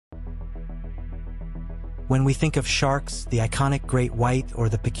When we think of sharks, the iconic great white or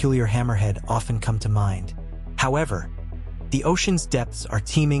the peculiar hammerhead often come to mind. However, the ocean's depths are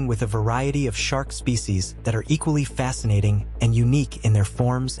teeming with a variety of shark species that are equally fascinating and unique in their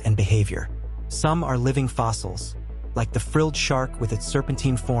forms and behavior. Some are living fossils, like the frilled shark with its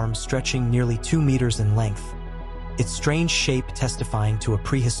serpentine form stretching nearly 2 meters in length, its strange shape testifying to a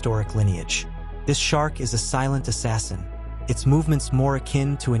prehistoric lineage. This shark is a silent assassin, its movements more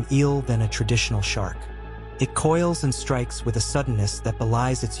akin to an eel than a traditional shark. It coils and strikes with a suddenness that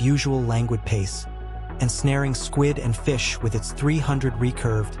belies its usual languid pace, ensnaring squid and fish with its 300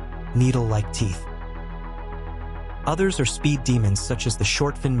 recurved, needle-like teeth. Others are speed demons such as the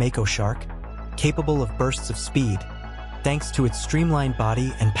shortfin mako shark, capable of bursts of speed, thanks to its streamlined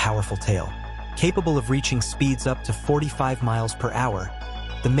body and powerful tail. Capable of reaching speeds up to 45 miles per hour,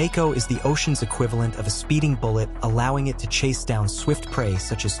 the mako is the ocean's equivalent of a speeding bullet, allowing it to chase down swift prey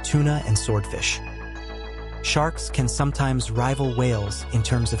such as tuna and swordfish. Sharks can sometimes rival whales in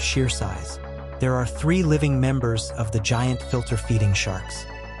terms of sheer size. There are 3 living members of the giant filter-feeding sharks.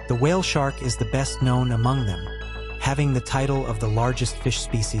 The whale shark is the best known among them, having the title of the largest fish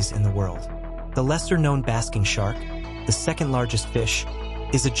species in the world. The lesser-known basking shark, the second largest fish,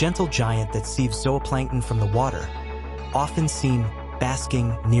 is a gentle giant that sieves zooplankton from the water, often seen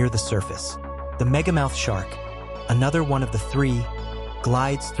basking near the surface. The megamouth shark, another one of the 3,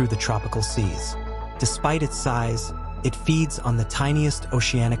 glides through the tropical seas. Despite its size, it feeds on the tiniest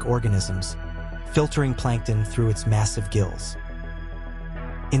oceanic organisms, filtering plankton through its massive gills.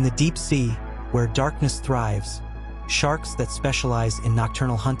 In the deep sea, where darkness thrives, sharks that specialize in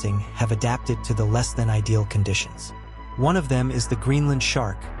nocturnal hunting have adapted to the less-than-ideal conditions. One of them is the Greenland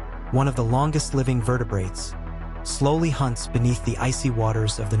shark, one of the longest-living vertebrates, slowly hunts beneath the icy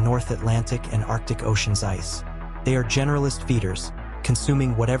waters of the North Atlantic and Arctic Ocean's ice. They are generalist feeders,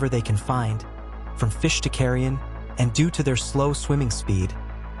 consuming whatever they can find, from fish to carrion, and due to their slow swimming speed,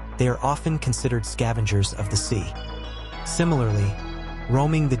 they are often considered scavengers of the sea. Similarly,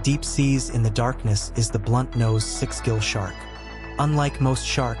 roaming the deep seas in the darkness is the blunt-nosed six-gill shark. Unlike most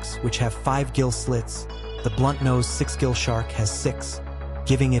sharks, which have 5 gill slits, the blunt-nosed six-gill shark has 6,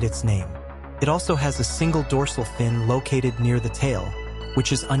 giving it its name. It also has a single dorsal fin located near the tail,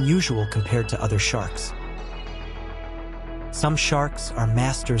 which is unusual compared to other sharks. Some sharks are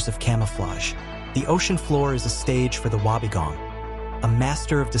masters of camouflage. The ocean floor is a stage for the wobbegong, a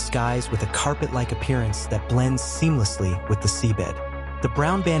master of disguise with a carpet-like appearance that blends seamlessly with the seabed. The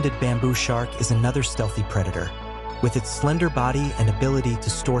brown-banded bamboo shark is another stealthy predator, with its slender body and ability to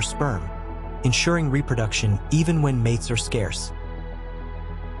store sperm, ensuring reproduction even when mates are scarce.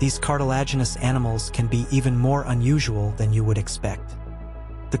 These cartilaginous animals can be even more unusual than you would expect.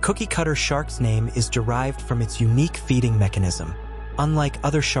 The cookie-cutter shark's name is derived from its unique feeding mechanism. Unlike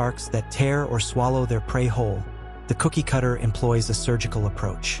other sharks that tear or swallow their prey whole, the cookie-cutter employs a surgical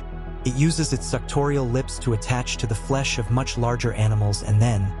approach. It uses its suctorial lips to attach to the flesh of much larger animals and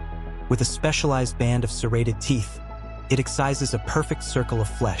then, with a specialized band of serrated teeth, it excises a perfect circle of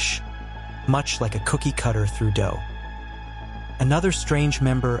flesh, much like a cookie cutter through dough. Another strange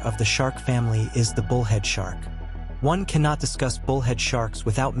member of the shark family is the bullhead shark. One cannot discuss bullhead sharks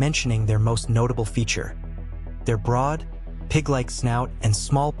without mentioning their most notable feature: their broad, pig-like snout and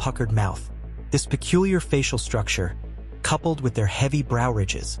small puckered mouth. This peculiar facial structure, coupled with their heavy brow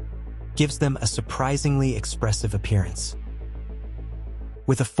ridges, gives them a surprisingly expressive appearance.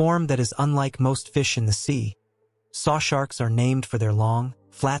 With a form that is unlike most fish in the sea, saw sharks are named for their long,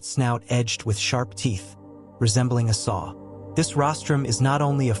 flat snout edged with sharp teeth, resembling a saw. This rostrum is not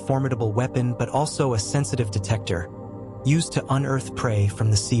only a formidable weapon but also a sensitive detector, used to unearth prey from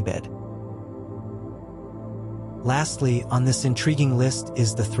the seabed. Lastly, on this intriguing list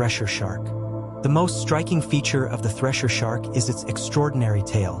is the thresher shark. The most striking feature of the thresher shark is its extraordinary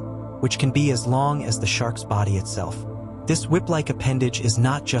tail, which can be as long as the shark's body itself. This whip-like appendage is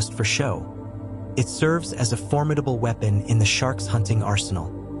not just for show. It serves as a formidable weapon in the shark's hunting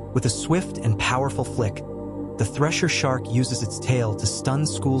arsenal. With a swift and powerful flick, the thresher shark uses its tail to stun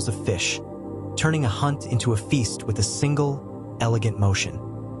schools of fish, turning a hunt into a feast with a single, elegant motion.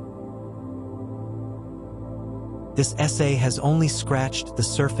 This essay has only scratched the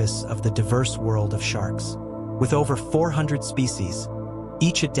surface of the diverse world of sharks. With over 400 species,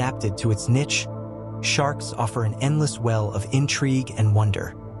 each adapted to its niche, sharks offer an endless well of intrigue and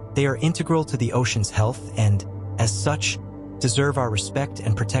wonder. They are integral to the ocean's health and, as such, deserve our respect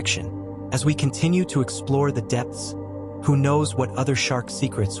and protection. As we continue to explore the depths, who knows what other shark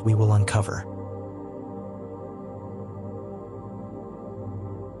secrets we will uncover.